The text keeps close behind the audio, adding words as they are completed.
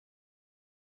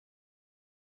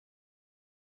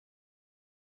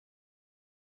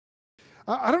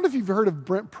I don't know if you've heard of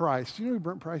Brent Price. Do you know who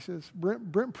Brent Price is?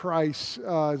 Brent Price is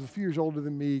a few years older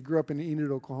than me, grew up in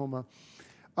Enid, Oklahoma.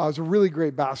 Was a really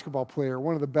great basketball player,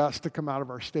 one of the best to come out of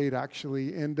our state,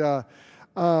 actually. And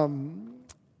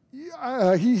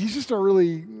he's just a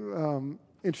really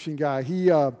interesting guy.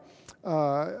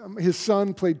 His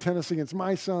son played tennis against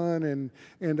my son,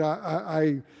 and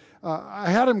I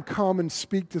had him come and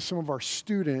speak to some of our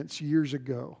students years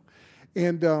ago.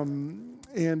 And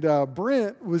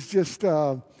Brent was just, he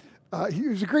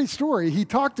was a great story. He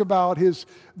talked about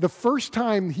the first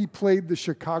time he played the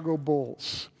Chicago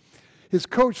Bulls. His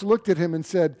coach looked at him and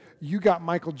said, "You got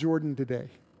Michael Jordan today."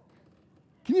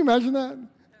 Can you imagine that?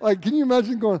 Like, can you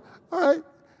imagine going, "All right,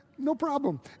 no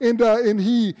problem." And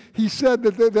he said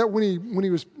that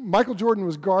when Michael Jordan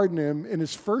was guarding him, and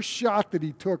his first shot that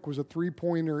he took was a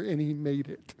 3-pointer, and he made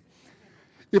it.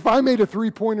 If I made a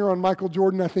 3-pointer on Michael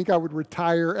Jordan, I think I would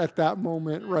retire at that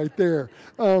moment right there.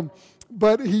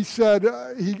 But he said,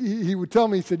 he would tell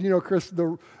me, he said, Chris,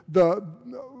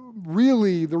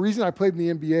 really, the reason I played in the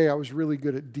NBA, I was really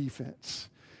good at defense.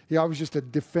 I was just a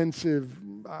defensive,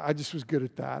 I just was good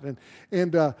at that.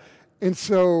 And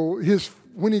so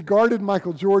when he guarded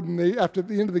Michael Jordan, after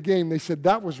the end of the game, they said,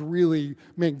 "That was really,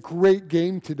 great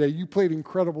game today. You played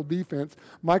incredible defense."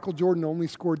 Michael Jordan only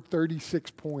scored 36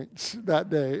 points that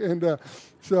day. And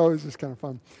so it was just kind of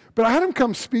fun. But I had him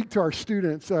come speak to our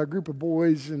students, a group of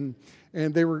boys, and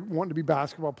they were wanting to be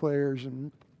basketball players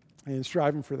and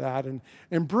striving for that.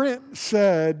 And Brent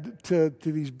said to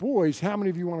these boys, "How many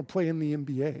of you want to play in the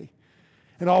NBA?"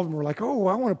 And all of them were like, "Oh,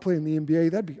 I want to play in the NBA.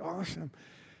 That'd be awesome."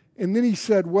 And then he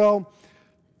said, "Well,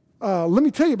 let me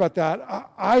tell you about that.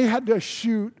 I had to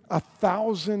shoot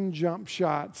 1,000 jump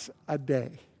shots a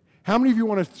day. How many of you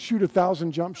want to shoot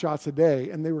 1,000 jump shots a day?"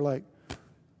 And they were like,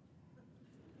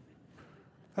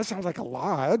 "That sounds like a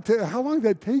lot. How long did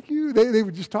that take you?" They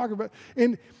would just talk about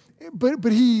it.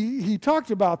 But he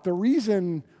talked about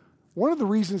one of the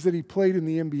reasons that he played in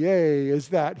the NBA is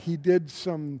that he did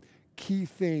some key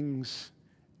things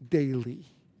daily.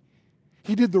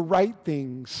 He did the right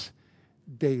things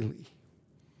daily.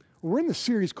 We're in the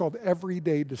series called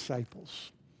Everyday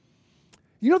Disciples.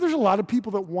 There's a lot of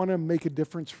people that want to make a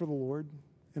difference for the Lord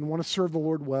and want to serve the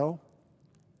Lord well.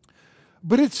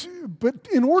 But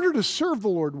in order to serve the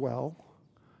Lord well,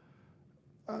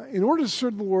 in order to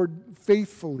serve the Lord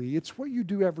faithfully, it's what you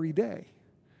do every day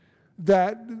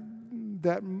that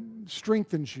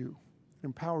strengthens you,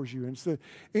 empowers you. And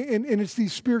it's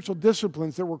these spiritual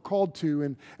disciplines that we're called to,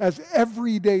 and as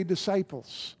everyday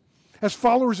disciples, as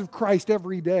followers of Christ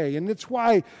every day. And that's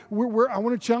why I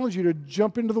want to challenge you to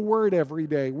jump into the Word every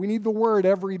day. We need the Word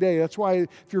every day. That's why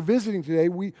if you're visiting today,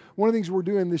 one of the things we're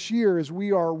doing this year is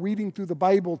we are reading through the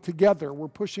Bible together. We're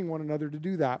pushing one another to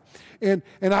do that. And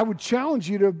I would challenge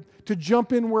you to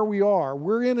jump in where we are.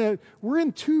 We're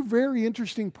in two very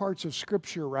interesting parts of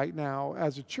Scripture right now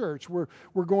as a church. We're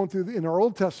going through, in our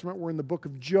Old Testament, we're in the book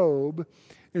of Job,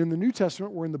 and in the New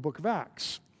Testament, we're in the book of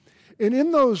Acts. And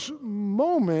in those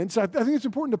moments, I think it's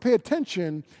important to pay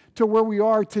attention to where we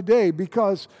are today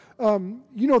because,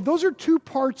 those are two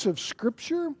parts of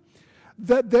Scripture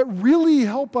that really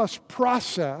help us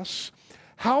process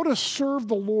how to serve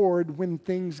the Lord when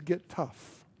things get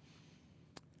tough.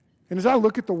 And as I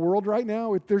look at the world right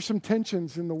now, there's some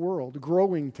tensions in the world,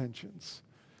 growing tensions.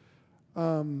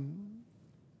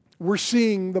 We're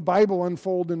seeing the Bible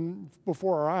unfold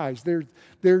before our eyes.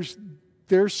 There's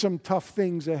some tough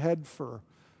things ahead for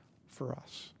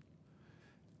us.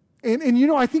 And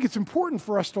I think it's important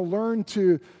for us to learn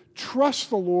to trust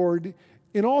the Lord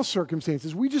in all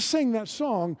circumstances. We just sang that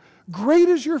song, "Great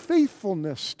is your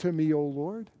faithfulness to me, O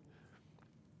Lord.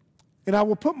 And I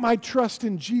will put my trust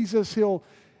in Jesus.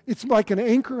 It's like an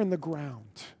anchor in the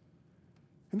ground."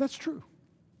 And that's true.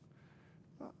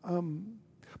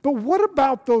 But what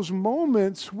about those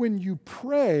moments when you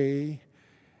pray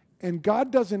and God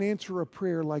doesn't answer a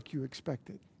prayer like you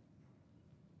expected?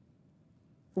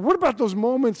 What about those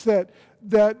moments that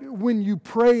when you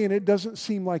pray and it doesn't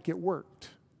seem like it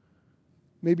worked?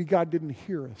 Maybe God didn't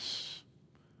hear us.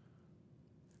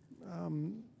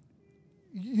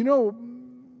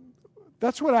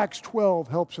 That's what Acts 12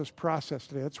 helps us process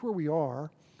today. That's where we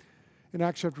are in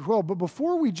Acts chapter 12. But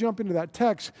before we jump into that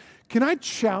text,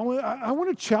 I want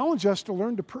to challenge us to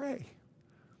learn to pray.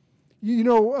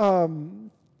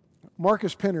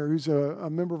 Marcus Penner, who's a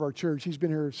member of our church, he's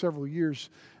been here several years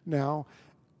now.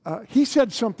 He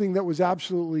said something that was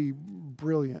absolutely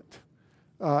brilliant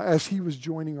as he was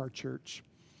joining our church.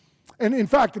 And in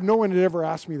fact, no one had ever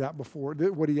asked me that before,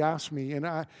 what he asked me. And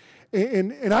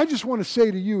I just want to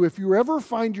say to you, if you ever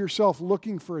find yourself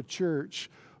looking for a church,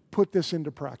 put this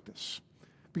into practice.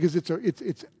 because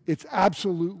it's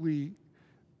absolutely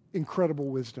incredible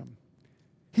wisdom.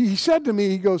 He said to me,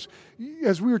 he goes,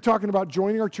 as we were talking about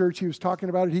joining our church, he was talking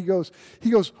about it, he goes,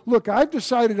 look, I've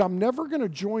decided I'm never going to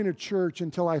join a church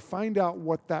until I find out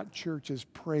what that church is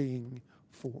praying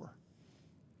for.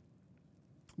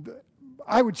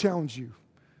 I would challenge you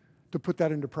to put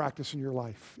that into practice in your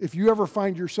life. If you ever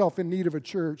find yourself in need of a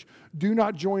church, do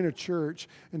not join a church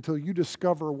until you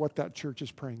discover what that church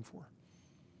is praying for.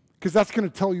 Because that's going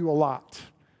to tell you a lot.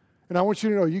 And I want you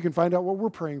to know you can find out what we're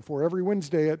praying for. Every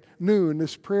Wednesday at noon,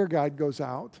 this prayer guide goes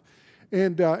out.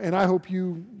 And I hope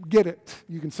you get it.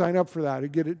 You can sign up for that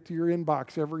and get it to your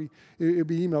inbox. It'll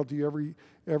be emailed to you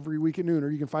every week at noon, or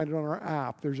you can find it on our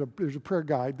app. There's a prayer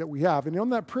guide that we have. And on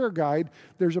that prayer guide,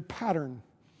 there's a pattern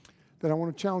that I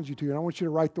want to challenge you to. And I want you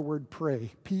to write the word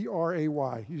pray,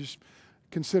 P-R-A-Y. You just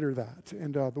consider that.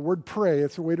 And the word pray,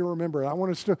 it's a way to remember it. I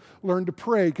want us to learn to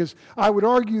pray, because I would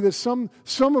argue that some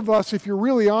of us, if you're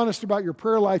really honest about your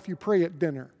prayer life, you pray at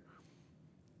dinner.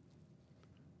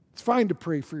 It's fine to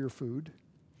pray for your food.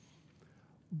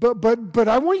 But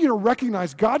I want you to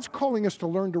recognize God's calling us to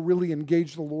learn to really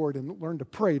engage the Lord and learn to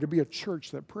pray, to be a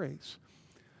church that prays.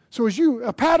 So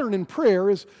a pattern in prayer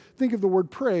is, think of the word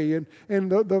pray, and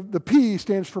the P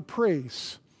stands for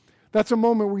praise. That's a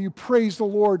moment where you praise the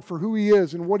Lord for who He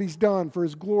is and what He's done, for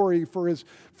His glory, for His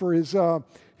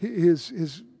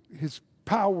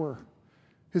power,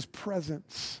 His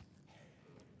presence.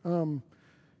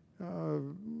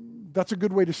 That's a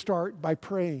good way to start, by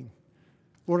praying.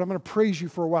 Lord, I'm going to praise You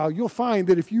for a while. You'll find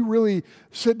that if you really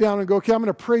sit down and go, okay, I'm going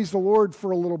to praise the Lord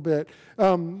for a little bit,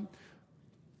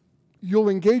 you'll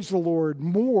engage the Lord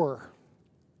more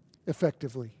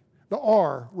effectively. The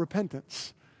R,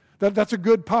 repentance. That's a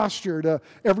good posture to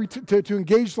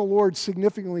engage the Lord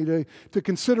significantly, to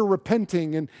consider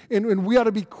repenting. And we ought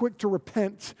to be quick to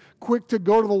repent, quick to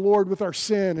go to the Lord with our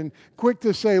sin, and quick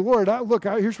to say, Lord,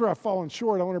 here's where I've fallen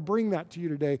short. I want to bring that to You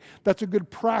today. That's a good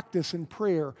practice in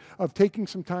prayer, of taking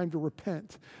some time to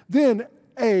repent. Then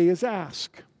A is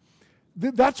ask.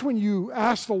 That's when you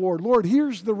ask the Lord, Lord,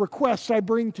 here's the requests I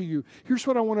bring to You. Here's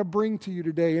what I want to bring to You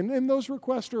today. And those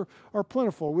requests are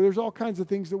plentiful. There's all kinds of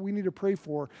things that we need to pray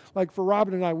for. Like for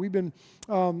Robin and I, we've been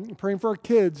praying for our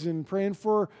kids and praying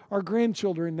for our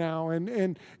grandchildren now.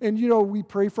 And we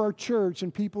pray for our church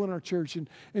and people in our church.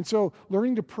 And so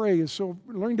learning to pray is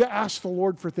learning to ask the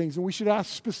Lord for things. And we should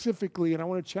ask specifically. And I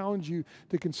want to challenge you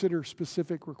to consider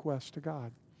specific requests to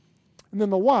God. And then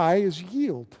the Y is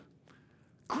yield.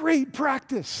 Great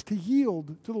practice to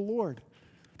yield to the Lord,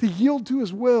 to yield to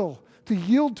His will, to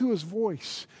yield to His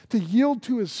voice, to yield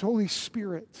to His Holy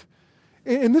Spirit.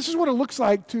 And this is what it looks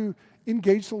like to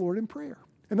engage the Lord in prayer.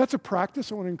 And that's a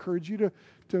practice I want to encourage you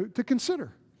to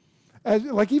consider.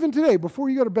 Like even today, before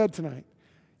you go to bed tonight,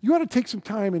 you ought to take some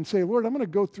time and say, Lord, I'm going to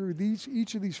go through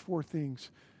each of these 4 things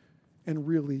and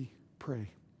really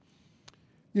pray.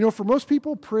 For most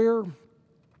people, prayer...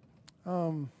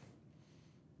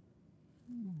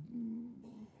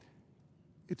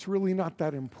 it's really not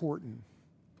that important.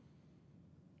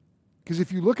 Because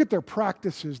if you look at their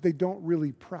practices, they don't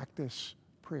really practice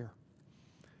prayer.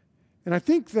 And I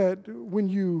think that when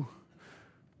you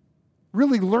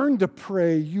really learn to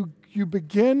pray, you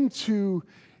begin to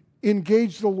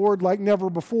engage the Lord like never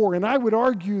before. And I would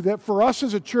argue that for us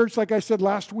as a church, like I said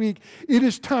last week, it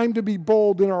is time to be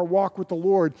bold in our walk with the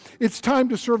Lord. It's time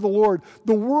to serve the Lord.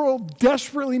 The world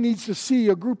desperately needs to see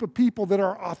a group of people that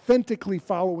are authentically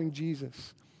following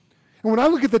Jesus. And when I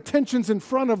look at the tensions in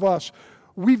front of us,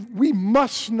 we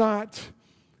must not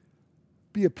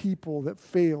be a people that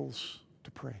fails to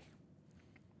pray.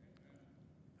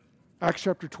 Acts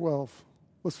chapter 12.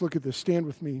 Let's look at this. Stand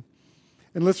with me.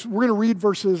 And we're going to read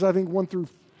verses, I think, 1 through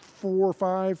 4 or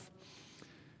 5.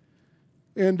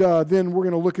 And then we're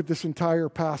going to look at this entire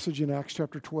passage in Acts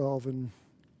chapter 12.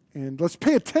 And let's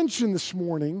pay attention this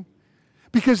morning,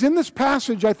 because in this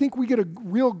passage, I think we get a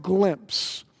real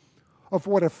glimpse of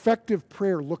what effective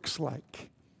prayer looks like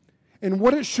and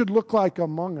what it should look like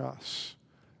among us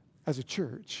as a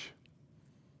church.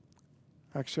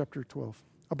 Acts chapter 12.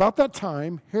 About that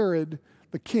time, Herod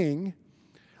the king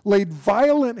laid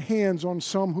violent hands on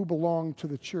some who belonged to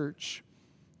the church.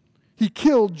 He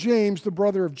killed James, the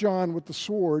brother of John, with the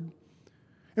sword.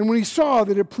 And when he saw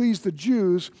that it pleased the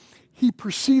Jews, he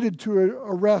proceeded to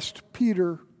arrest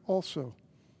Peter also.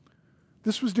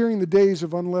 This was during the days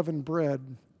of unleavened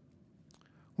bread.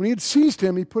 When he had seized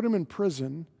him, he put him in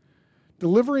prison,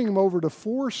 delivering him over to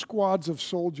 4 squads of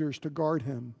soldiers to guard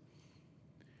him,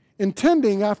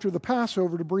 intending after the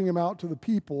Passover to bring him out to the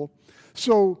people.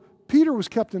 So Peter was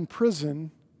kept in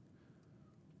prison,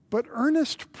 but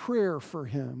earnest prayer for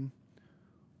him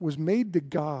was made to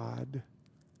God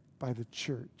by the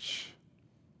church.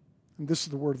 And this is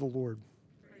the word of the Lord.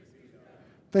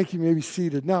 Thank you. You may be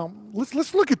seated. Now,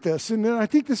 let's look at this. And I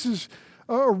think this is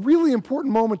a really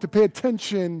important moment to pay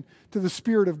attention to the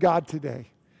Spirit of God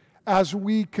today as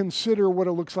we consider what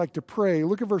it looks like to pray.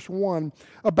 Look at verse 1.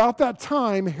 About that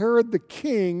time, Herod the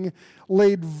king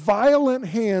laid violent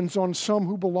hands on some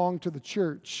who belonged to the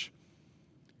church.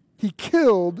 He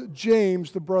killed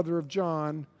James, the brother of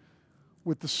John,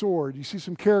 with the sword. You see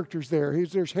some characters there.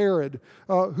 There's Herod.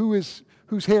 Who's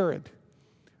Herod?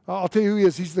 I'll tell you who he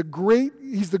is. He's the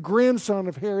grandson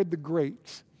of Herod the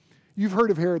Great. You've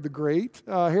heard of Herod the Great.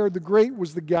 Herod the Great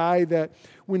was the guy that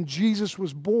when Jesus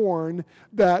was born,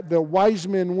 that the wise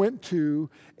men went to,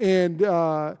 and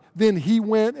then he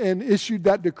went and issued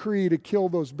that decree to kill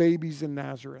those babies in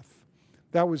Nazareth.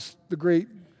 That was the great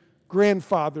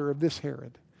grandfather of this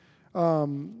Herod.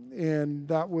 And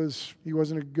he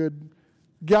wasn't a good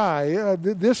guy.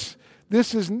 This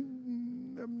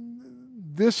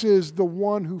is the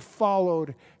one who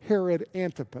followed Herod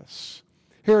Antipas.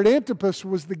 Herod Antipas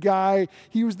was the guy,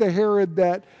 he was the Herod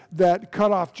that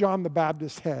cut off John the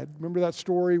Baptist's head. Remember that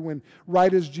story when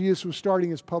right as Jesus was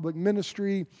starting his public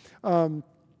ministry,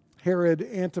 Herod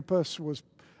Antipas was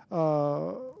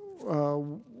the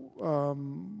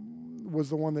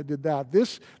one that did that.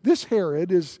 This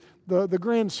Herod is the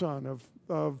grandson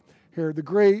of Herod the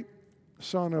Great,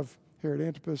 son of Herod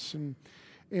Antipas, and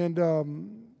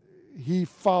he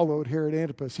followed Herod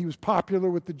Antipas. He was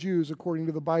popular with the Jews according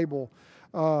to the Bible.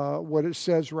 What it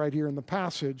says right here in the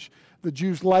passage. The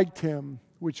Jews liked him,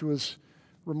 which was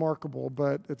remarkable,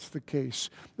 but it's the case.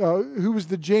 Who was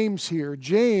the James here?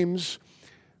 James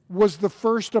was the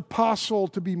first apostle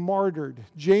to be martyred.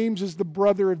 James is the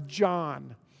brother of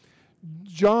John.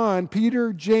 John,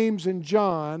 Peter, James, and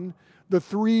John, the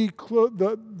three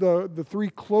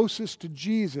closest to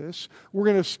Jesus. We're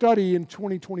going to study in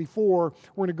 2024.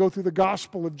 We're going to go through the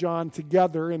Gospel of John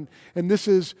together, and this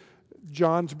is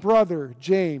John's brother,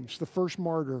 James, the first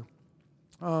martyr.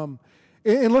 And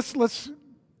let's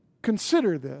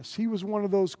consider this. He was one of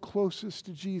those closest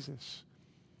to Jesus.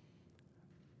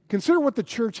 Consider what the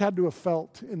church had to have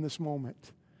felt in this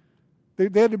moment. They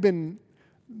had to have been,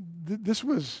 this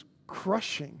was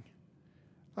crushing.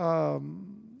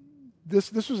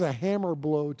 This was a hammer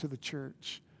blow to the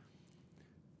church.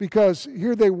 Because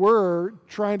here they were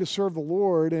trying to serve the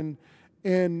Lord, and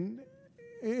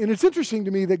it's interesting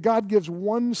to me that God gives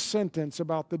one sentence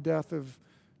about the death of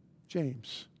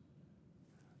James.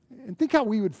 And think how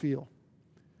we would feel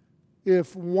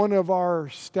if one of our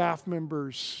staff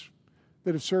members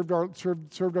that have served our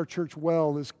church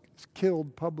well is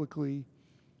killed publicly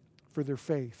for their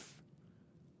faith.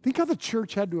 Think how the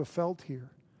church had to have felt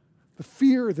here. The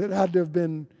fear that had to have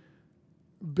been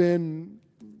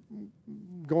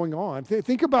going on.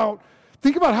 Think about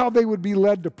how they would be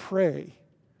led to pray.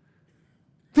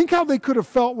 Think how they could have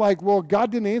felt like, well, God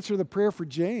didn't answer the prayer for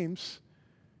James.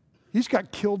 He's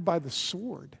got killed by the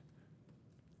sword.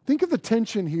 Think of the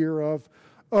tension here of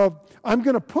I'm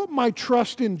going to put my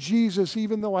trust in Jesus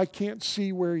even though I can't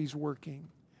see where he's working.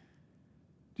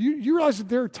 Do you realize that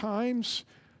there are times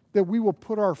that we will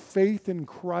put our faith in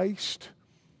Christ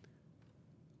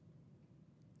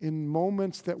in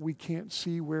moments that we can't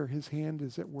see where his hand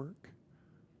is at work?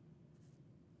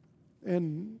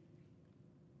 And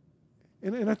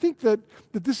I think that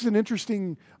this is an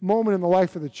interesting moment in the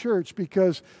life of the church,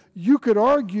 because you could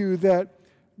argue that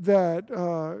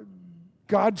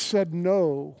God said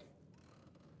no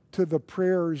to the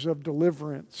prayers of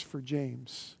deliverance for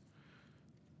James.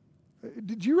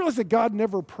 Did you realize that God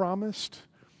never promised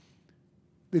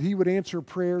that he would answer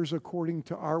prayers according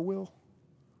to our will?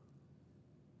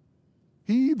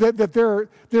 That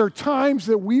there are times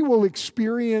that we will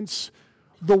experience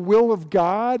the will of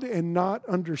God and not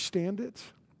understand it.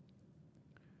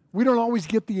 We don't always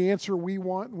get the answer we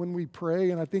want when we pray,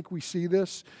 and I think we see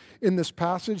this in this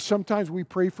passage. Sometimes we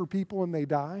pray for people and they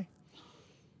die.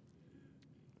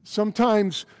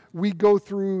 Sometimes we go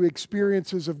through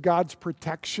experiences of God's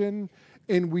protection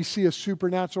and we see a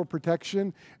supernatural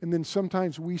protection, and then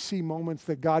sometimes we see moments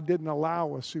that God didn't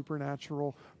allow a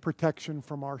supernatural protection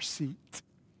from our seat.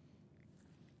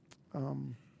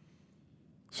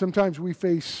 Sometimes we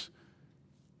face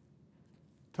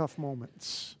tough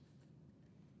moments.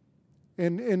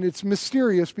 And it's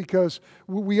mysterious because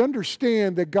we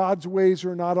understand that God's ways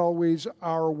are not always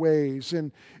our ways.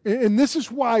 And this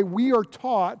is why we are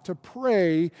taught to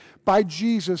pray by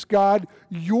Jesus, God,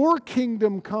 your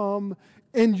kingdom come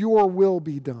and your will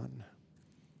be done.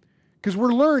 Because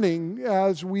we're learning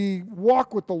as we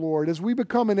walk with the Lord, as we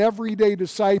become an everyday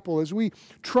disciple, as we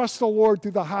trust the Lord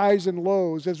through the highs and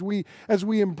lows, as we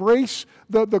embrace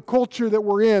the culture that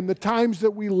we're in, the times that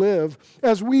we live,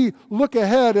 as we look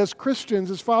ahead as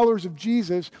Christians, as followers of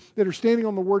Jesus that are standing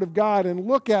on the Word of God and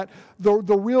look at the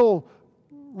real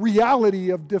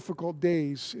reality of difficult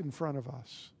days in front of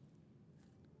us.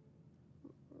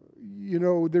 You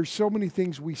know, there's so many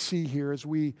things we see here as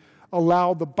we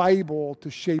allow the Bible to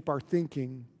shape our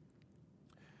thinking.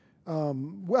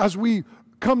 As we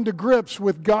come to grips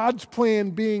with God's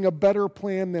plan being a better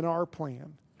plan than our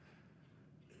plan.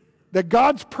 That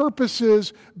God's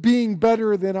purposes being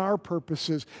better than our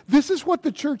purposes. This is what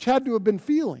the church had to have been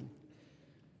feeling.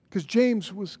 Because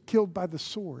James was killed by the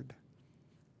sword.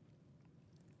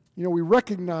 You know, we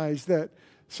recognize that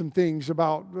some things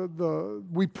about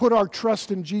we put our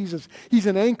trust in Jesus. He's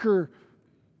an anchor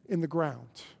in the ground.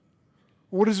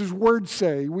 What does His Word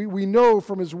say? We know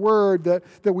from His Word that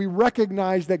we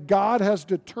recognize that God has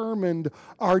determined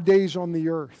our days on the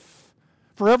earth.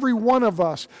 For every one of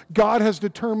us, God has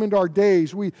determined our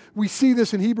days. We see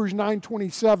this in Hebrews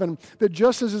 9:27, that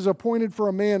just as is appointed for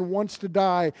a man once to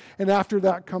die, and after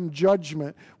that come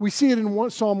judgment. We see it in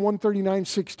Psalm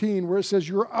 139:16, where it says,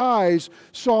 "Your eyes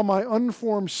saw my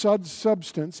unformed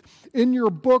substance. In your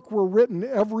book were written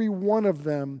every one of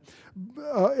them,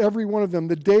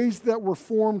 the days that were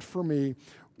formed for me,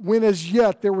 when as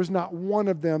yet there was not one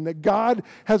of them." That God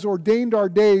has ordained our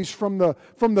days from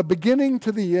the beginning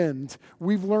to the end.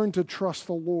 We've learned to trust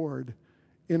the Lord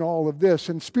in all of this.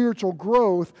 And spiritual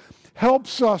growth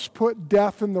helps us put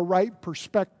death in the right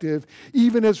perspective,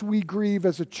 even as we grieve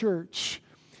as a church.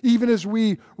 Even as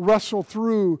we wrestle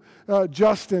through,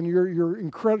 Justin,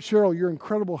 Cheryl, your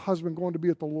incredible husband going to be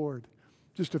with the Lord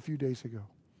just a few days ago.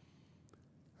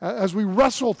 As we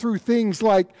wrestle through things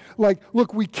like,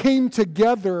 look, we came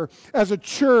together as a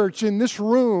church in this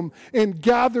room and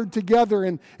gathered together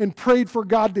and prayed for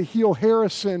God to heal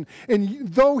Harrison. And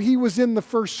though he was in the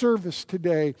first service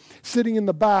today, sitting in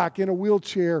the back in a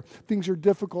wheelchair, things are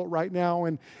difficult right now.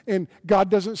 And God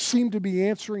doesn't seem to be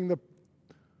answering the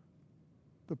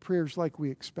prayers like we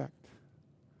expect.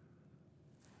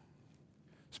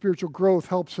 Spiritual growth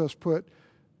helps us put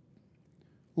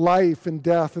life and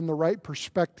death in the right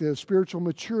perspective. Spiritual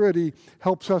maturity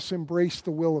helps us embrace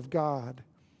the will of God.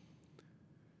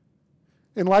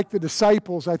 And like the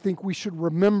disciples, I think we should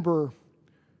remember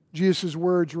Jesus'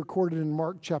 words recorded in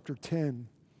Mark chapter 10.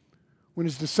 When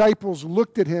His disciples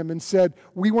looked at Him and said,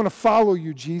 "We want to follow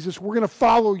you, Jesus. We're going to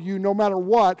follow you no matter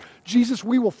what. Jesus,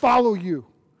 we will follow you."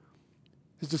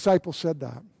 His disciples said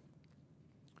that.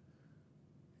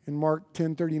 In Mark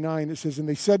 10:39 it says, "And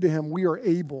they said to Him, 'We are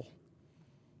able.'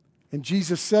 And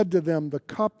Jesus said to them, 'The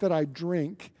cup that I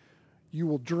drink, you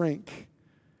will drink.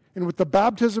 And with the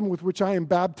baptism with which I am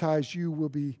baptized, you will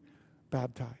be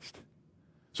baptized.'"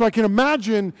 So I can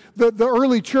imagine the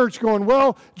early church going,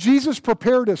 well, Jesus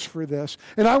prepared us for this.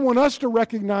 And I want us to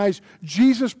recognize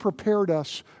Jesus prepared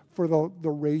us for the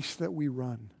race that we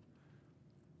run,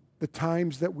 the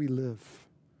times that we live.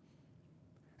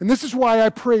 And this is why I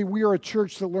pray we are a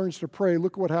church that learns to pray.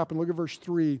 Look at what happened. Look at verse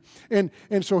 3. And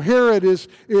so Herod he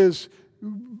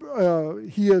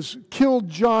has killed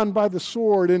John by the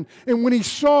sword. And when he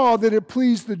saw that it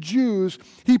pleased the Jews,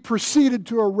 he proceeded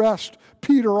to arrest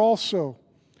Peter also.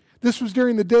 This was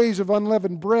during the days of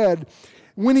unleavened bread.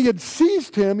 When he had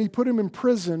seized him, he put him in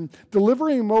prison,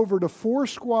 delivering him over to 4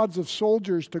 squads of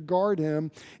soldiers to guard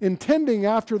him, intending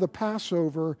after the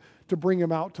Passover to bring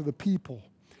him out to the people.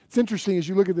 It's interesting as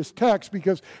you look at this text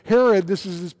because Herod, this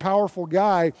is this powerful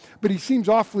guy, but he seems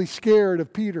awfully scared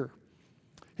of Peter.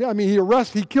 Yeah, I mean,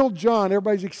 he killed John,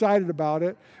 everybody's excited about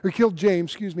it. Or he killed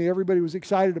James, everybody was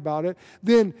excited about it.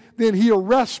 Then he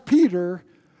arrests Peter,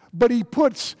 but he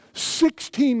puts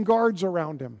 16 guards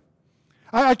around him.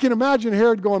 I can imagine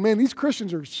Herod going, "Man, these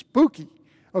Christians are spooky.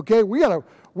 Okay, we're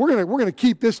gonna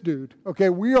keep this dude. Okay,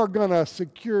 we are gonna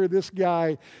secure this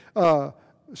guy. We're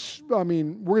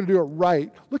going to do it right."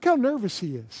 Look how nervous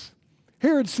he is.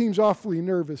 Herod seems awfully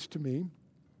nervous to me.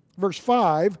 Verse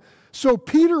 5, "So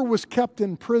Peter was kept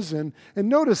in prison." And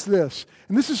notice this,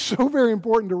 and this is so very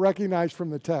important to recognize from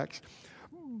the text.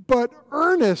 "But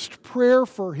earnest prayer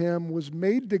for him was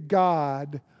made to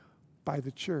God by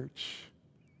the church."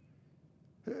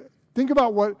 Think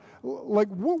about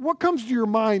what comes to your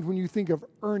mind when you think of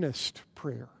earnest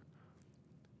prayer.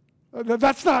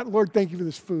 That's not, "Lord, thank you for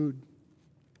this food.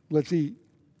 Let's eat."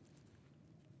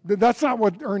 That's not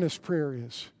what earnest prayer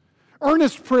is.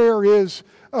 Earnest prayer is,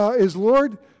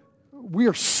 "Lord, we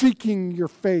are seeking your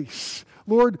face.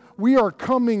 Lord, we are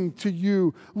coming to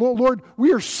you. Lord,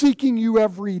 we are seeking you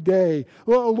every day.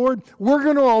 Lord, we're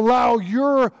going to allow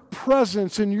your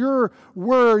presence and your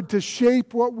word to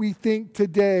shape what we think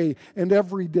today and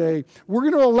every day. We're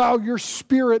going to allow your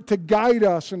Spirit to guide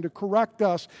us and to correct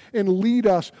us and lead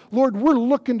us. Lord, we're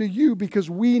looking to you because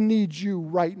we need you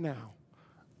right now.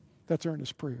 That's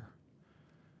earnest prayer.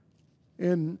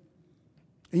 And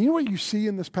you know what you see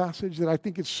in this passage that I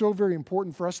think is so very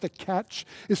important for us to catch,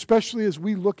 especially as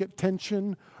we look at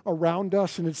tension around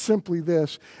us, and it's simply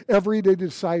this: everyday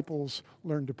disciples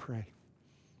learn to pray.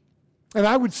 And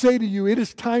I would say to you, it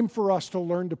is time for us to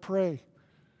learn to pray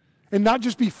and not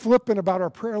just be flippant about our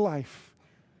prayer life.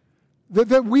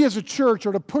 That we as a church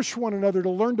are to push one another to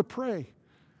learn to pray,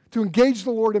 to engage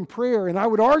the Lord in prayer. And I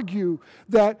would argue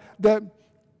that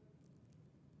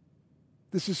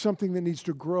this is something that needs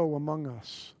to grow among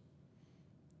us.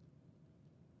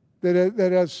 That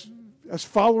as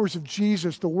followers of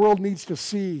Jesus, the world needs to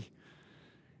see,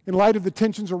 in light of the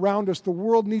tensions around us, the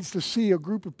world needs to see a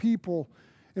group of people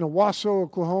in Owasso,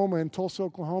 Oklahoma, and Tulsa,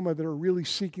 Oklahoma, that are really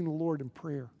seeking the Lord in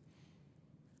prayer.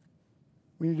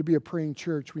 We need to be a praying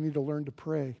church. We need to learn to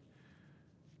pray.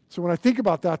 So when I think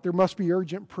about that, there must be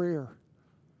urgent prayer.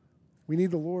 We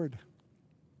need the Lord.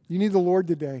 You need the Lord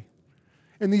today.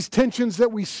 And these tensions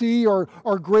that we see are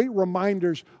great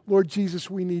reminders. Lord Jesus,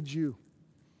 we need you.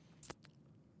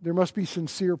 There must be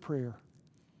sincere prayer.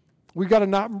 We've got to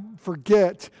not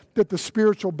forget that the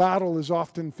spiritual battle is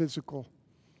often physical.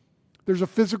 There's a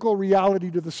physical reality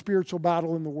to the spiritual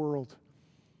battle in the world.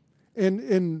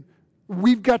 And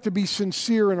we've got to be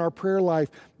sincere in our prayer life.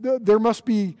 There must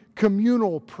be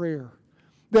communal prayer.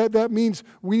 That means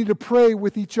we need to pray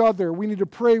with each other. We need to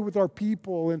pray with our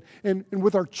people and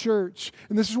with our church.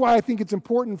 And this is why I think it's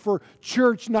important for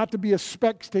church not to be a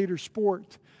spectator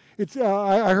sport.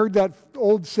 I heard that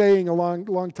old saying a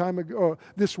long time ago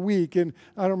this week, and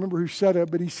I don't remember who said it,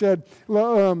 but he said,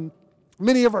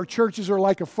 many of our churches are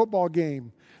like a football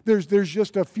game. There's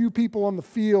just a few people on the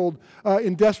field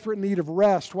in desperate need of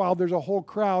rest, while there's a whole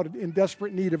crowd in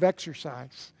desperate need of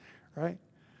exercise, right?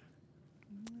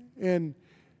 And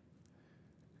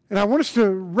I want us to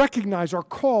recognize our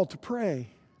call to pray.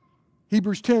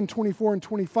 Hebrews 10, 24 and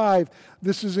 25,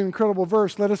 this is an incredible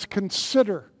verse. Let us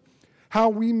consider how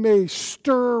we may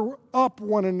stir up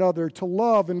one another to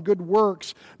love and good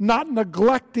works, not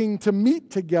neglecting to meet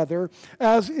together,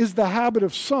 as is the habit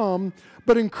of some,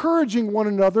 but encouraging one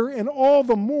another, and all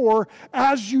the more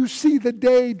as you see the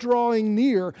day drawing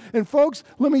near. And folks,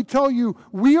 let me tell you,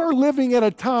 we are living at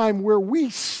a time where we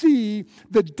see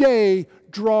the day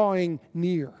drawing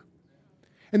near.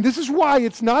 And this is why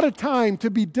it's not a time to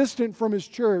be distant from His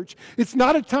church. It's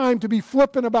not a time to be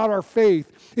flippant about our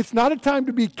faith. It's not a time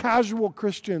to be casual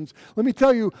Christians. Let me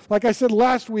tell you, like I said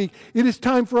last week, it is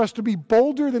time for us to be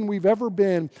bolder than we've ever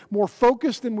been, more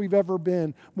focused than we've ever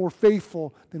been, more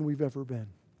faithful than we've ever been.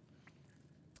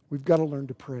 We've got to learn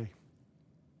to pray.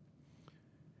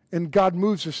 And God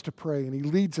moves us to pray, and He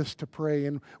leads us to pray.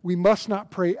 And we must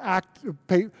not pray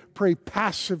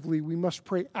passively. We must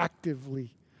pray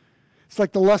actively. It's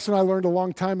like the lesson I learned a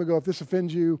long time ago. If this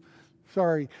offends you,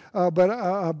 sorry. But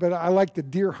I like to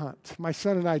deer hunt. My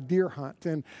son and I deer hunt.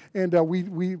 And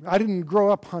I didn't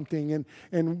grow up hunting.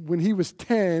 And when he was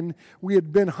 10, we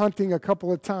had been hunting a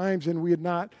couple of times, and we had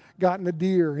not gotten a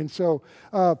deer. And so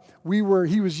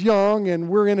he was young, and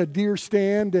we're in a deer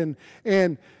stand. And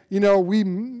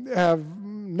we have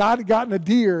not gotten a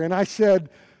deer. And I said,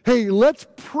 hey, let's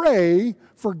pray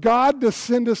for God to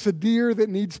send us a deer that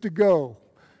needs to go.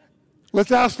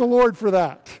 Let's ask the Lord for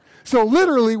that. So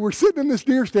literally, we're sitting in this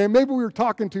deer stand. Maybe we were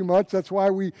talking too much. That's why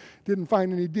we didn't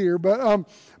find any deer.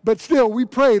 But still, we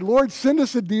prayed, Lord, send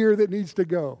us a deer that needs to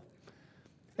go.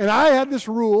 And I had this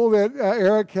rule that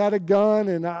Eric had a gun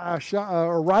and a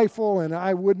rifle, and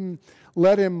I wouldn't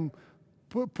let him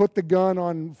put the gun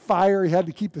on fire. He had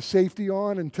to keep the safety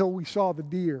on until we saw the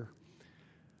deer.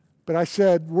 But I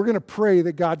said, we're going to pray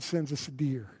that God sends us a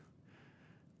deer.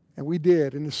 And we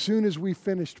did. And as soon as we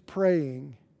finished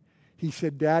praying, he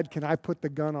said, Dad, can I put the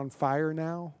gun on fire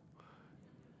now?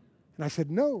 And I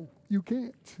said, no, you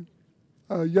can't.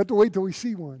 You have to wait till we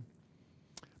see one.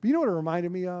 But you know what it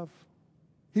reminded me of?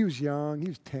 He was young. He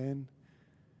was 10.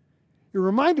 It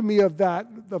reminded me of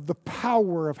the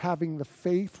power of having the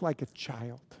faith like a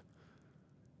child.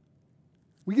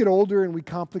 We get older and we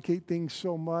complicate things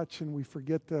so much, and we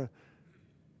forget the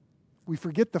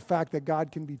fact that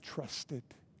God can be trusted,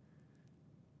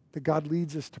 that God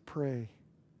leads us to pray.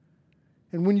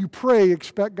 And when you pray,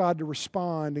 expect God to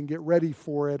respond and get ready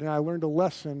for it. And I learned a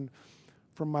lesson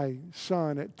from my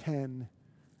son at 10,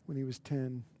 when he was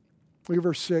 10. Look at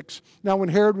verse 6. Now when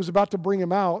Herod was about to bring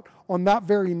him out, on that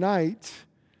very night,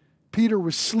 Peter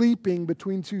was sleeping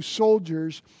between two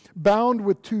soldiers, bound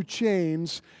with two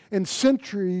chains, and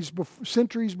sentries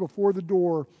before the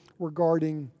door were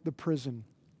guarding the prison.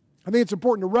 I think it's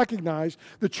important to recognize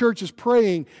the church is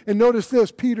praying, and notice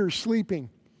this, Peter's sleeping.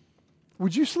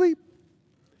 Would you sleep?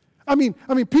 I mean,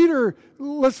 Peter,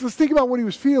 let's think about what he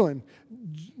was feeling.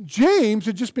 James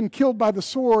had just been killed by the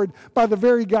sword by the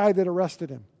very guy that arrested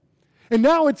him. And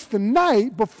now it's the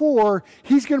night before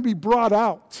he's going to be brought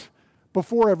out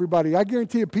before everybody. I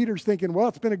guarantee you Peter's thinking, well,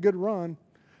 it's been a good run.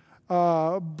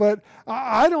 But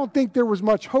I don't think there was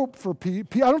much hope for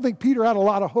Peter. I don't think Peter had a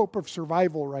lot of hope of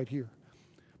survival right here.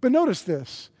 But notice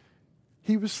this.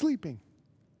 He was sleeping.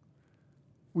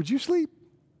 Would you sleep?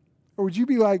 Or would you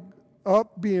be like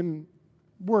up being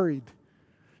worried?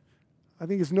 I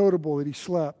think it's notable that he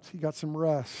slept. He got some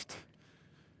rest.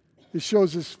 It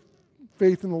shows his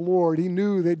faith in the Lord. He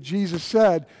knew that Jesus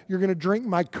said, you're going to drink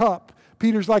my cup.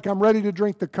 Peter's like, I'm ready to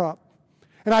drink the cup.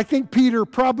 And I think Peter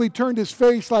probably turned his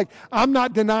face like, I'm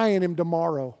not denying him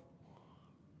tomorrow.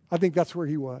 I think that's where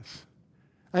he was.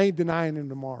 I ain't denying him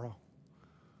tomorrow.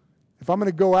 If I'm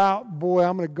going to go out, boy,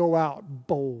 I'm going to go out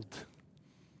bold.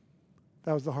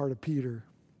 That was the heart of Peter.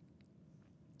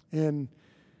 And,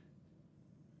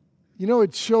 you know,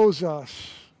 it shows us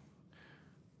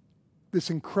this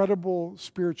incredible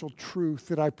spiritual truth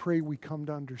that I pray we come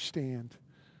to understand.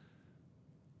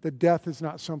 That death is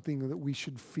not something that we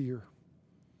should fear.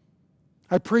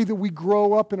 I pray that we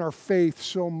grow up in our faith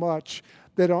so much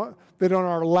that on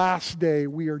our last day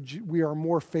we are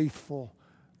more faithful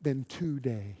than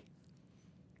today.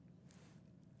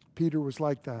 Peter was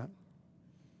like that.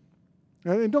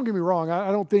 And don't get me wrong,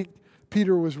 I don't think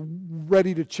Peter was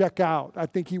ready to check out. I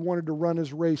think he wanted to run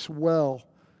his race well.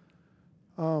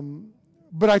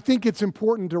 But I think it's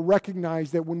important to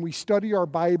recognize that when we study our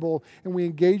Bible and we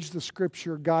engage the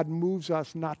Scripture, God moves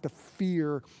us not to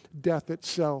fear death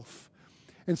itself.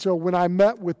 And so when I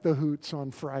met with the Hoots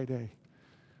on Friday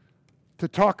to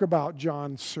talk about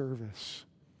John's service,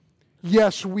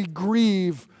 yes, we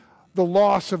grieve the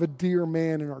loss of a dear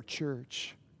man in our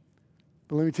church.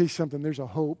 But let me tell you something, there's a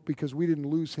hope because we didn't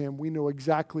lose him. We know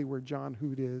exactly where John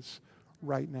Hoot is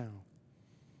right now.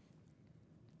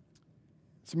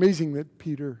 It's amazing that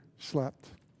Peter slept.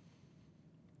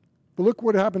 But look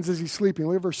what happens as he's sleeping.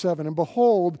 Look at verse 7. And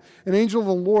behold, an angel of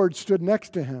the Lord stood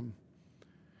next to him.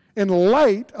 And a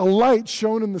light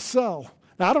shone in the cell.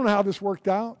 Now, I don't know how this worked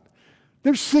out.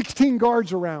 There's 16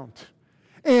 guards around.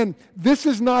 And this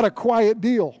is not a quiet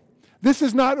deal. This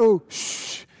is not, oh,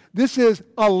 shh. This is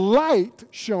a light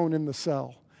shone in the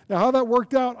cell. Now, how that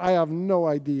worked out, I have no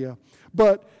idea.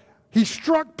 But he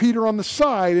struck Peter on the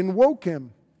side and woke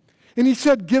him. And he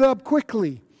said, get up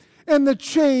quickly. And the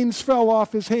chains fell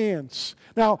off his hands.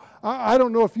 Now, I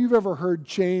don't know if you've ever heard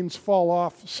chains fall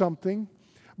off something,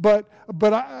 but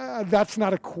that's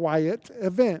not a quiet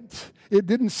event. It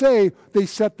didn't say they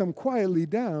set them quietly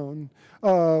down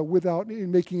without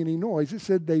making any noise. It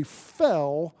said they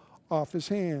fell off his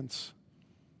hands.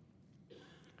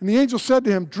 And the angel said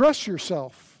to him, dress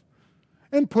yourself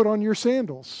and put on your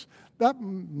sandals. That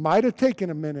might have taken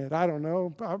a minute. I don't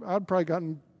know. I'd probably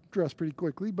gotten dressed pretty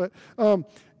quickly. But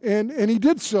and he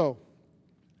did so.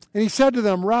 And he said to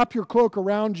them, wrap your cloak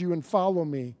around you and follow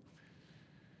me.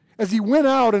 As he went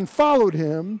out and followed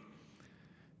him,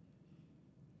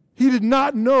 he did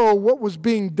not know what was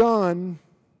being done.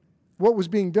 What was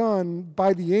being done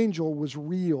by the angel was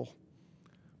real,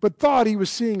 but thought he was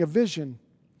seeing a vision.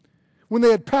 When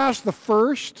they had passed the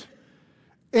first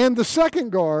and the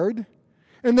second guard,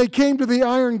 and they came to the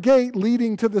iron gate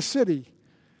leading to the city,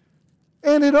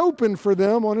 and it opened for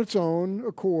them on its own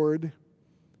accord.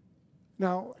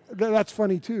 Now, that's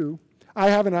funny too. I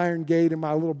have an iron gate in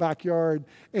my little backyard,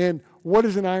 and what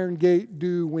does an iron gate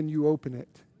do when you open it?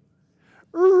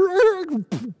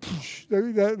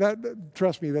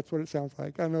 Trust me, that's what it sounds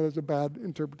like. I know there's a bad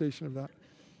interpretation of that.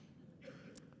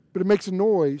 But it makes a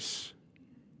noise.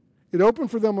 It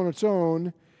opened for them on its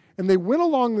own, and they went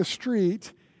along the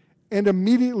street, and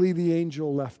immediately the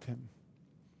angel left him.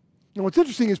 Now, what's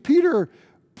interesting is Peter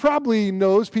probably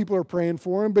knows people are praying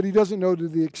for him, but he doesn't know to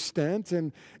the extent.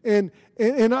 And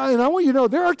I want you to know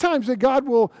there are times that God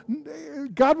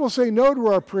will say no to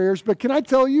our prayers, but can I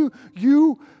tell you,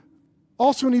 you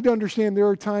also need to understand there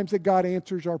are times that God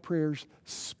answers our prayers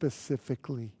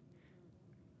specifically.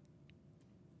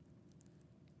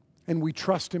 And we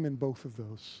trust him in both of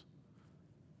those.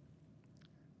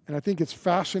 And I think it's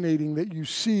fascinating that you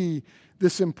see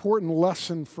this important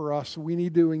lesson for us. We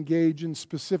need to engage in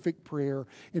specific prayer,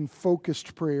 in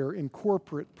focused prayer, in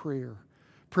corporate prayer.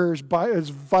 Prayer is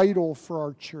vital for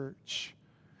our church.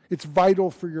 It's vital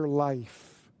for your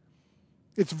life.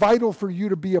 It's vital for you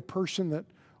to be a person that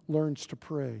learns to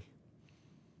pray.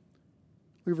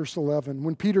 Look at verse 11.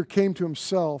 When Peter came to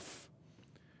himself,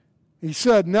 he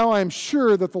said, "Now I am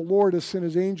sure that the Lord has sent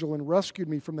his angel and rescued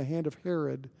me from the hand of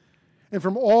Herod and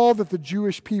from all that the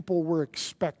Jewish people were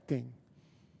expecting."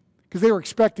 Because they were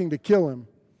expecting to kill him.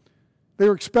 They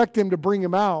were expecting him to bring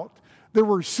him out. There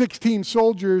were 16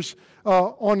 soldiers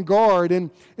on guard.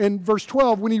 And in verse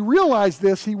 12, when he realized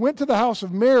this, he went to the house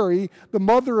of Mary, the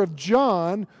mother of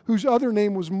John, whose other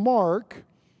name was Mark,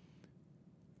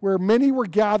 where many were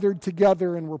gathered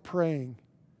together and were praying.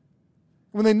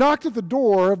 When they knocked at the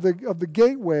door of the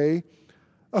gateway,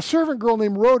 a servant girl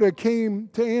named Rhoda came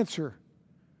to answer.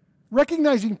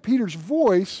 Recognizing Peter's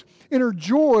voice, in her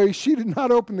joy, she did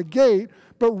not open the gate,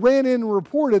 but ran in and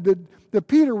reported that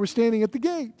Peter was standing at the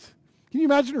gate. Can you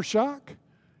imagine her shock?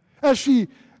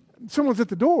 Someone's at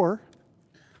the door.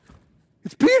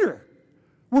 It's Peter.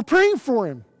 We're praying for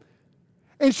him.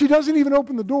 And she doesn't even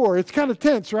open the door. It's kind of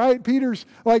tense, right? Peter's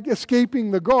like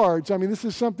escaping the guards. I mean, this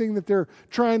is something that they're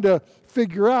trying to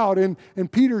figure out. And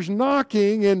Peter's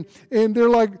knocking, and they're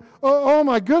like, oh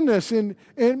my goodness. And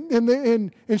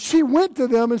she went to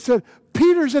them and said,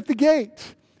 "Peter's at the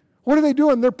gate." What are they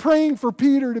doing? They're praying for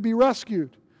Peter to be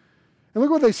rescued. And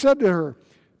look what they said to her.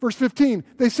 Verse 15,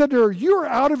 they said to her, "You are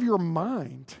out of your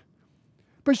mind."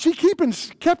 But she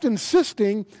kept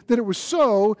insisting that it was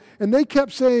so, and they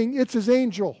kept saying, "It's his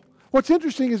angel." What's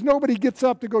interesting is nobody gets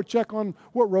up to go check on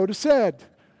what Rhoda said.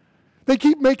 They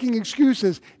keep making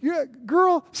excuses.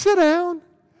 Girl, sit down.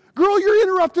 Girl, you're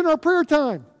interrupting our prayer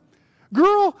time.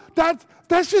 Girl, that's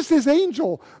just his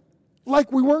angel.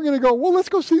 Like we weren't going to go, well, let's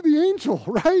go see the angel,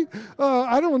 right?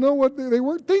 I don't know what they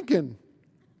weren't thinking.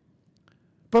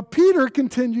 But Peter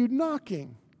continued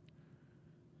knocking.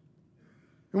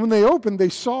 And when they opened, they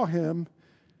saw him.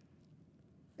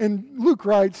 And Luke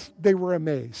writes, they were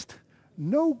amazed.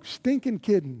 No stinking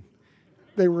kidding.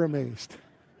 They were amazed.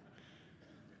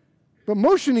 But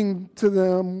motioning to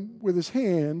them with his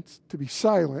hand to be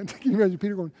silent, can you imagine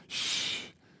Peter going,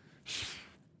 shh, shh.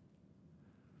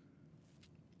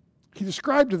 He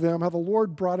described to them how the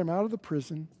Lord brought him out of the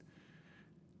prison.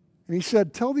 And he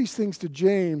said, "Tell these things to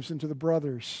James and to the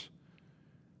brothers."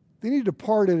 Then he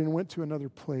departed and went to another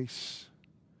place.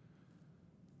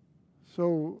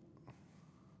 So,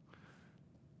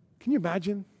 can you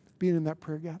imagine being in that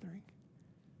prayer gathering?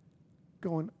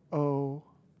 Going, oh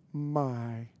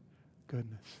my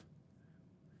goodness.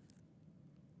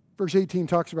 Verse 18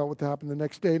 talks about what happened the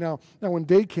next day. Now when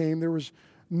day came, there was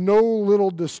no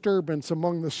little disturbance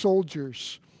among the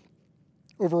soldiers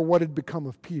over what had become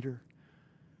of Peter.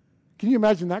 Can you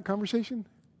imagine that conversation?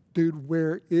 Dude,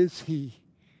 where is he?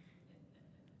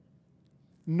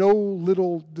 No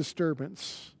little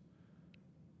disturbance.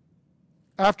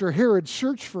 After Herod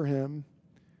searched for him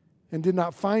and did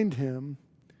not find him,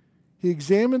 he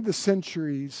examined the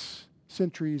sentries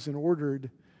and ordered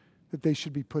that they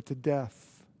should be put to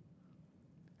death.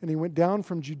 And he went down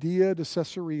from Judea to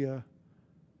Caesarea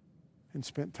and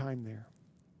spent time there.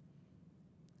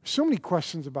 So many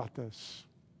questions about this.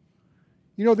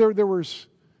 You know,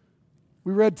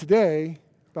 we read today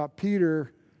about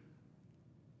Peter,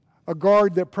 a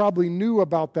guard that probably knew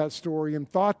about that story and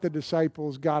thought the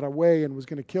disciples got away and was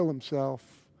going to kill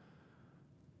himself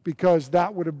because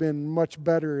that would have been much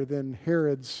better than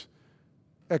Herod's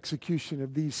execution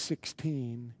of these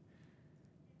 16.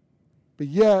 But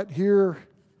yet, here,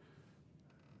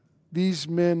 these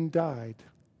men died.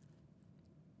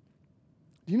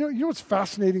 You know what's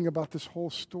fascinating about this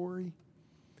whole story?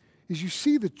 Is you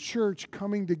see the church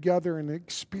coming together and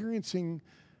experiencing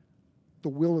the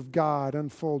will of God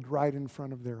unfold right in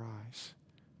front of their eyes.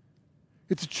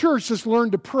 It's a church that's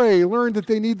learned to pray, learned that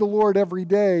they need the Lord every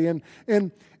day. And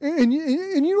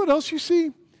you know what else you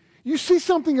see? You see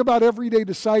something about everyday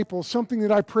disciples, something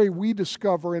that I pray we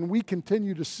discover and we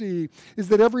continue to see, is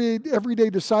that everyday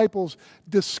disciples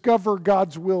discover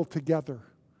God's will together.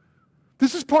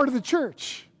 This is part of the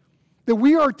church, that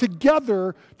we are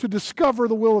together to discover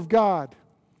the will of God.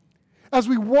 As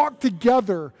we walk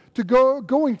together to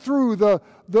going through the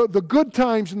good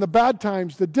times and the bad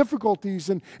times, the difficulties,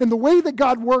 and the way that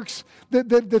God works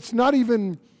that's not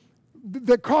even,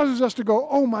 that causes us to go,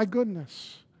 oh my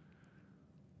goodness.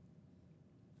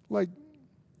 Like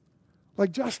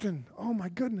Justin, oh my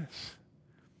goodness.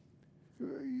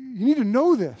 You need to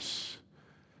know this.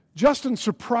 Justin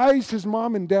surprised his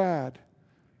mom and dad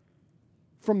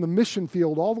from the mission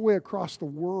field all the way across the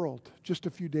world just a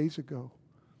few days ago.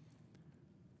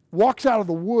 Walks out of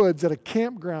the woods at a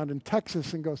campground in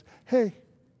Texas and goes, hey,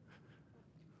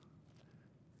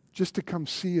 just to come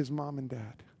see his mom and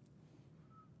dad.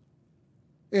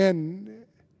 And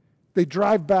they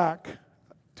drive back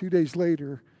 2 days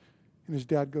later, and his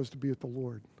dad goes to be with the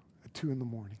Lord at 2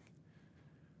 a.m.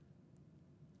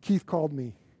 Keith called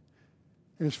me,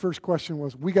 and his first question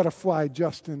was, we got to fly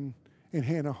Justin and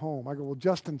Hannah home. I go, well,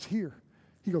 Justin's here.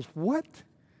 He goes, what?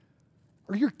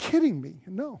 Are you kidding me?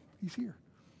 No, he's here.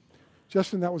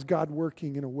 Justin, that was God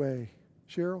working in a way.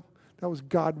 Cheryl, that was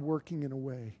God working in a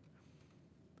way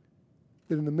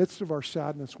that in the midst of our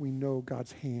sadness, we know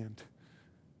God's hand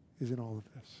is in all of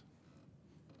this.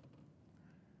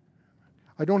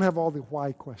 I don't have all the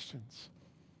why questions,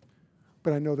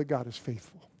 but I know that God is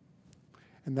faithful.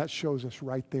 And that shows us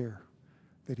right there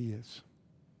that he is.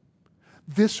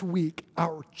 This week,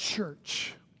 our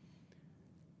church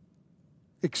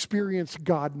experienced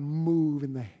God move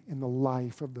in the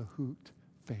life of the Hoot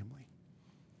family.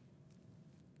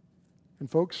 And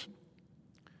folks,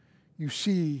 you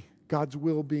see God's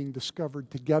will being discovered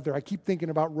together. I keep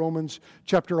thinking about Romans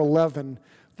chapter 11.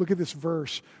 Look at this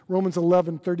verse. Romans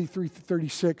 11, 33 to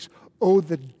 36. Oh,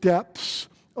 the depths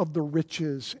of the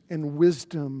riches and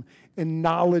wisdom and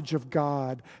knowledge of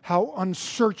God. How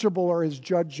unsearchable are his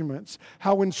judgments.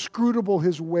 How inscrutable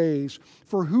his ways.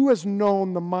 For who has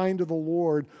known the mind of the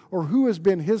Lord? Or who has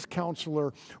been his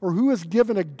counselor? Or who has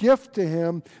given a gift to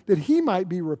him that he might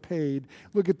be repaid?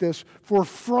 Look at this. For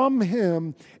from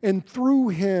him and through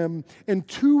him and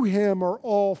to him are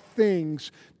all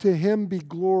things. To him be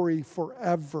glory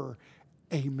forever.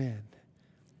 Amen.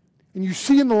 And you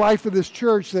see in the life of this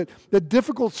church that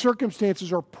difficult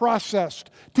circumstances are processed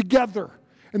together.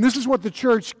 And this is what the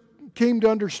church came to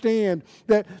understand,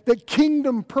 that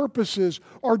kingdom purposes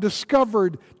are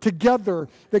discovered together,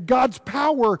 that God's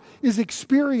power is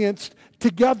experienced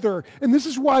together. And this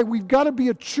is why we've got to be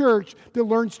a church that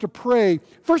learns to pray.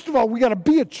 First of all, we got to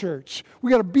be a church.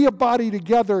 We got to be a body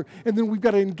together, and then we've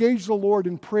got to engage the Lord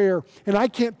in prayer. And I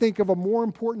can't think of a more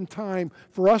important time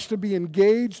for us to be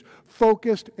engaged,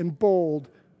 focused, and bold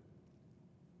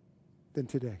than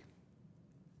today.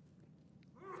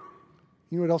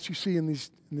 You know what else you see in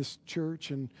this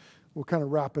church? And we'll kind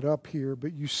of wrap it up here,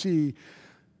 but you see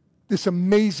this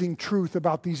amazing truth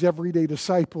about these everyday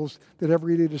disciples, that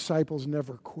everyday disciples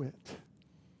never quit.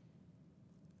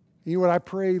 You know what? I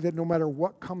pray that no matter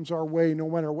what comes our way, no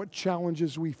matter what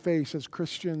challenges we face as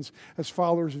Christians, as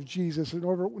followers of Jesus,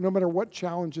 no matter what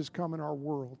challenges come in our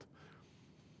world,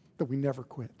 that we never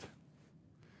quit.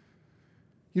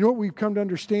 You know what we've come to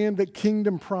understand? That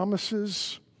kingdom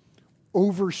promises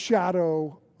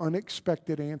overshadow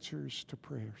unexpected answers to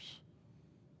prayers.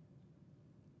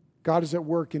 God is at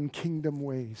work in kingdom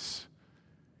ways.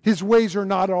 His ways are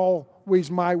not always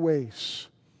my ways.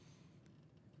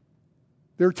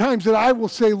 There are times that I will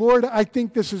say, Lord, I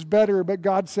think this is better, but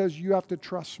God says, you have to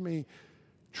trust me.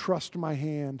 Trust my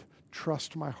hand.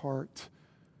 Trust my heart.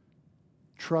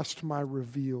 Trust my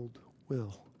revealed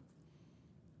will.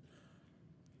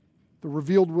 The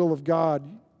revealed will of God,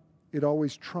 it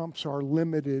always trumps our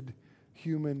limited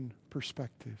human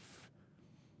perspective.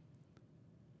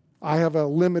 I have a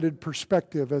limited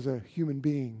perspective as a human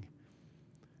being.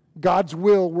 God's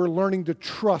will, we're learning to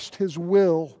trust his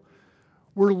will.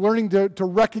 We're learning to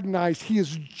recognize he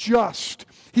is just.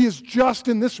 He is just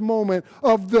in this moment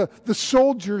of the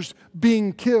soldiers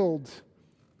being killed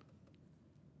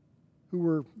who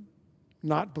were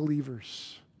not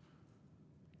believers.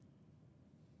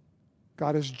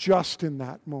 God is just in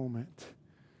that moment.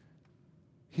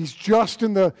 He's just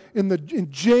in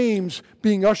James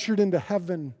being ushered into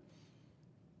heaven.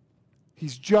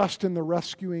 He's just in the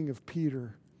rescuing of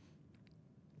Peter.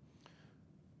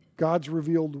 God's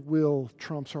revealed will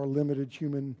trumps our limited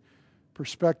human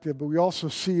perspective, but we also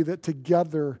see that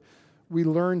together we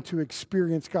learn to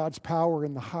experience God's power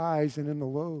in the highs and in the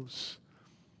lows.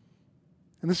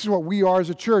 And this is what we are as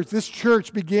a church. This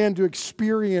church began to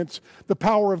experience the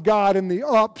power of God in the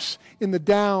ups, in the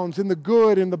downs, in the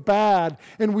good, in the bad.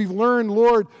 And we've learned,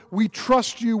 Lord, we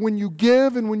trust you when you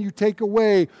give and when you take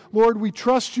away. Lord, we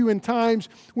trust you in times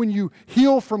when you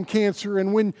heal from cancer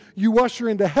and when you usher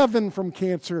into heaven from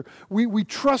cancer. We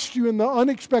trust you in the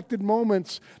unexpected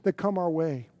moments that come our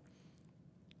way.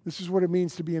 This is what it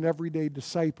means to be an everyday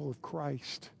disciple of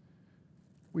Christ.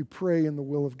 We pray in the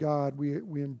will of God.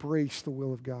 We embrace the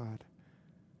will of God.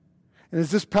 And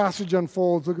as this passage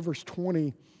unfolds, look at verse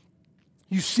 20.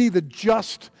 You see the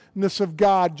justness of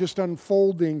God just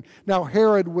unfolding. Now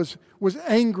Herod was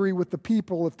angry with the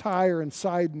people of Tyre and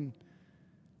Sidon.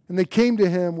 And they came to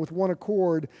him with one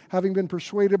accord, having been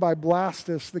persuaded by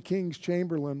Blastus, the king's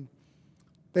chamberlain.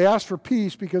 They asked for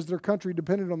peace because their country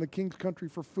depended on the king's country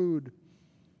for food.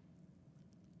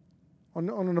 On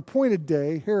an appointed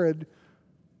day, Herod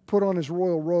put on his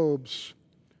royal robes,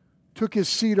 took his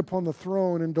seat upon the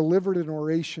throne, and delivered an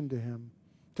oration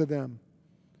to them.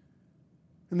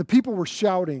 And the people were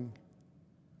shouting,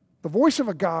 "The voice of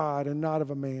a God and not of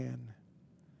a man."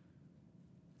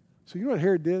 So you know what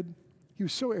Herod did? He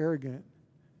was so arrogant.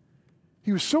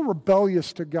 He was so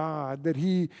rebellious to God that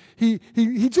he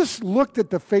just looked at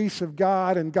the face of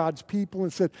God and God's people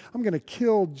and said, "I'm going to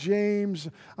kill James.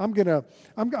 I'm going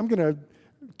to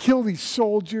kill these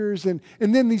soldiers." And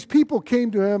then these people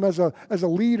came to him as a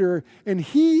leader, and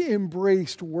he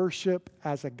embraced worship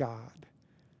as a god.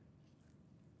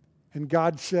 And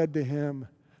God said to him,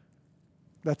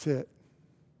 "That's it.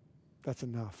 That's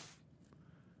enough."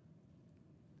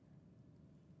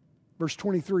 Verse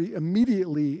 23,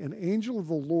 immediately an angel of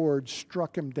the Lord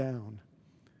struck him down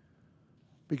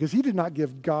because he did not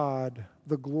give God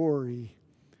the glory.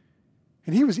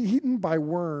 And he was eaten by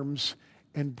worms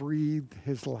and breathed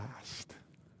his last.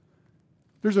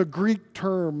 There's a Greek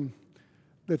term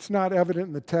that's not evident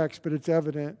in the text, but it's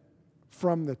evident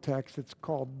from the text. It's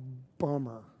called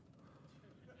bummer.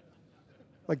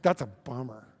 Like, that's a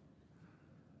bummer.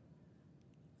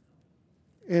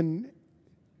 And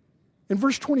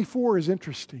verse 24 is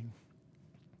interesting.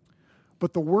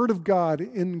 But the word of God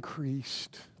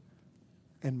increased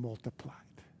and multiplied.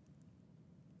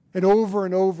 And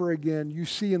over again, you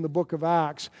see in the book of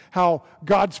Acts how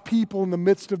God's people, in the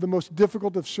midst of the most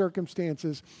difficult of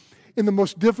circumstances, in the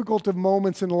most difficult of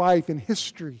moments in life, in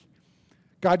history,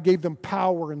 God gave them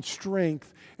power and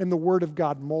strength, and the word of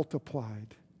God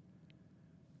multiplied.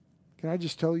 Can I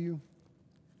just tell you,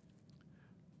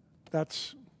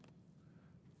 that's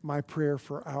my prayer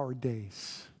for our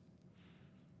days.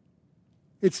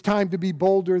 It's time to be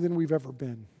bolder than we've ever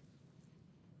been.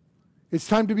 It's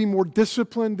time to be more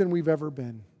disciplined than we've ever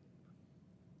been.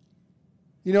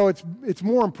 You know, it's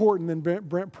more important than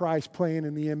Brent Price playing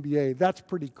in the NBA. That's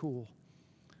pretty cool.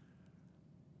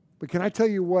 But can I tell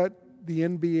you what the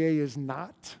NBA is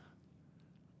not?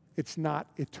 It's not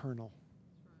eternal.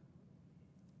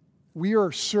 We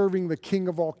are serving the King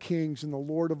of all kings and the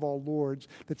Lord of all lords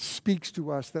that speaks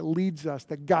to us, that leads us,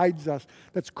 that guides us,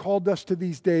 that's called us to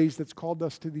these days, that's called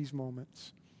us to these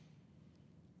moments.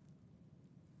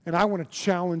 And I want to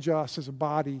challenge us as a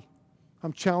body.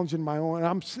 I'm challenging my own.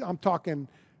 I'm talking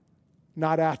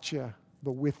not at you,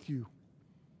 but with you.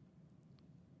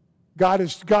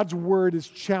 God's word is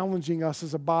challenging us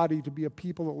as a body to be a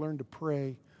people that learn to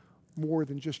pray more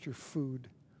than just your food.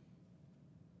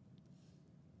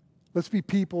 Let's be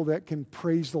people that can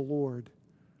praise the Lord,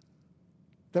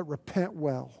 that repent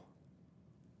well,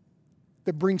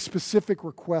 that bring specific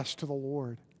requests to the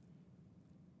Lord,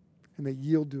 and that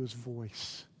yield to His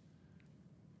voice.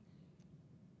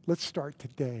 Let's start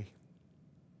today.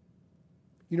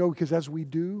 You know, because as we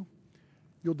do,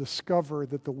 you'll discover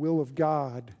that the will of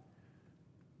God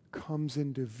comes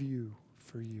into view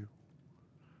for you.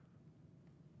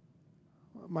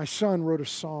 My son wrote a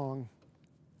song,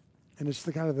 and it's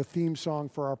the kind of the theme song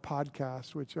for our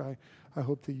podcast, which I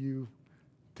hope that you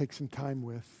take some time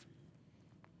with.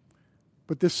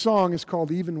 But this song is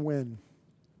called Even When.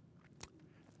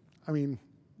 I mean,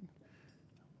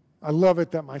 I love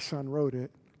it that my son wrote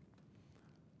it,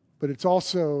 but it's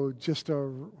also just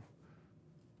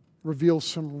reveals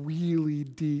some really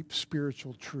deep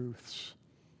spiritual truths.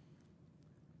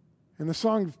 And the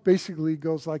song basically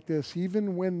goes like this: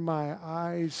 even when my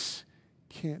eyes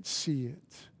can't see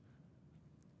it,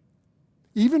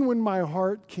 even when my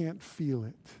heart can't feel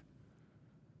it,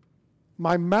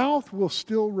 my mouth will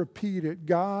still repeat it.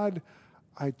 God,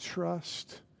 I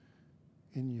trust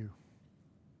in you.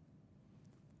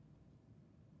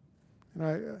 And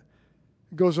it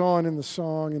goes on in the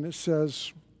song, and it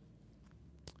says,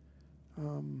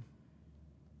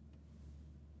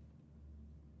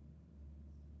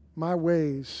 my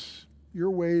ways, your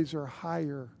ways are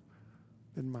higher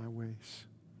than my ways.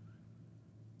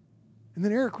 And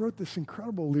then Eric wrote this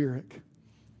incredible lyric.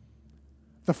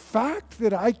 The fact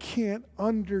that I can't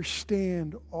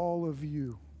understand all of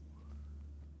you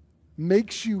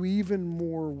makes you even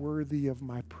more worthy of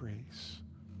my praise.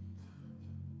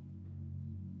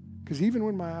 Because even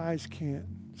when my eyes can't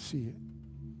see it,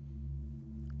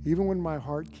 even when my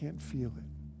heart can't feel it,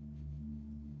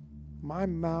 my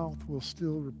mouth will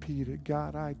still repeat it.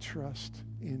 God, I trust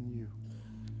in you.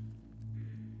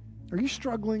 Are you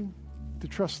struggling to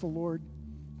trust the Lord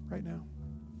right now?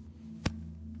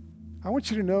 I want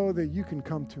you to know that you can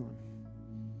come to Him.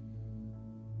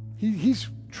 He's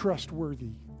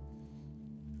trustworthy.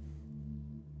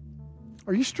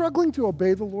 Are you struggling to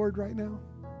obey the Lord right now?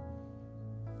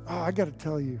 Oh, I got to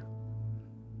tell you,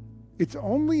 it's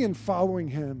only in following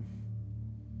Him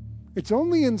It's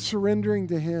only in surrendering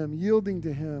to Him, yielding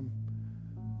to Him,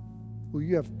 will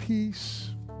you have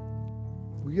peace,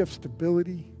 will you have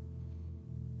stability,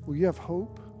 will you have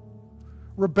hope.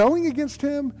 Rebelling against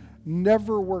Him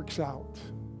never works out.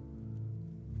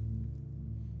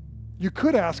 You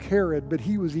could ask Herod, but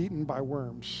he was eaten by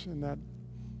worms, and that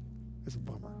is a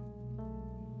bummer.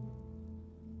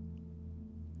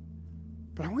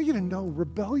 But I want you to know,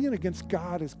 rebellion against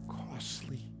God is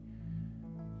costly.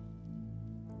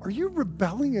 Are you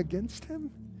rebelling against Him?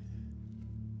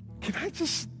 Can I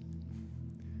just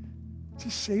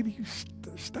say to you,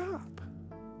 stop.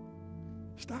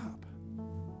 Stop.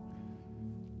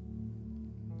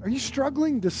 Are you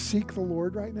struggling to seek the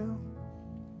Lord right now?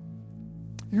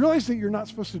 You realize that you're not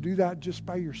supposed to do that just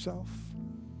by yourself?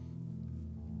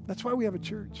 That's why we have a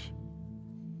church.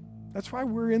 That's why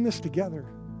we're in this together.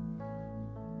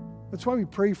 That's why we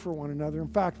pray for one another. In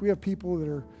fact, we have people that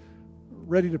are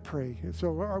ready to pray.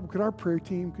 So could our prayer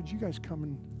team, could you guys come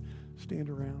and stand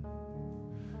around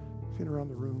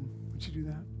the room? Would you do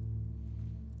that?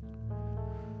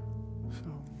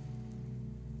 So,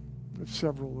 there's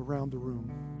several around the room.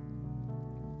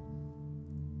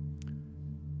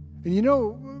 And you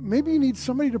know, maybe you need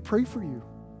somebody to pray for you.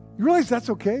 You realize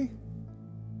that's okay?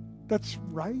 That's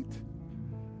right?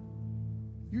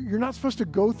 You're not supposed to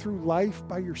go through life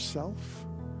by yourself.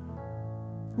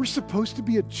 We're supposed to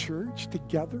be a church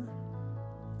together,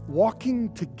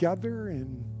 walking together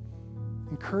and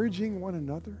encouraging one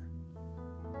another.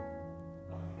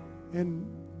 And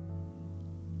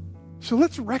so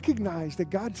let's recognize that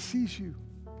God sees you.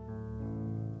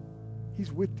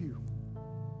 He's with you.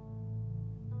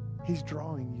 He's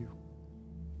drawing you.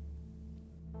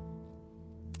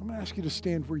 I'm going to ask you to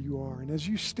stand where you are. And as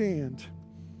you stand,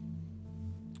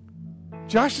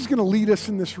 Josh is going to lead us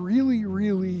in this really,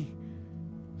 really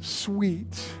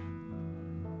sweet,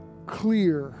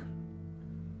 clear,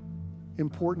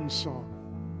 important song.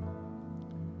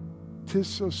 'Tis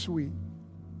so sweet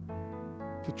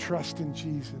to trust in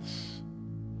Jesus.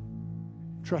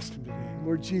 Trust Him today.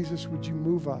 Lord Jesus, would you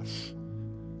move us?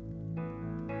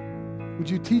 Would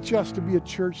you teach us to be a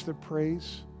church that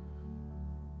prays?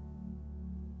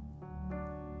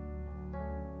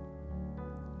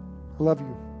 I love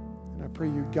you, and I pray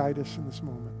you guide us in this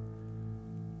moment.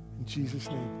 In Jesus'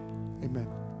 name, amen.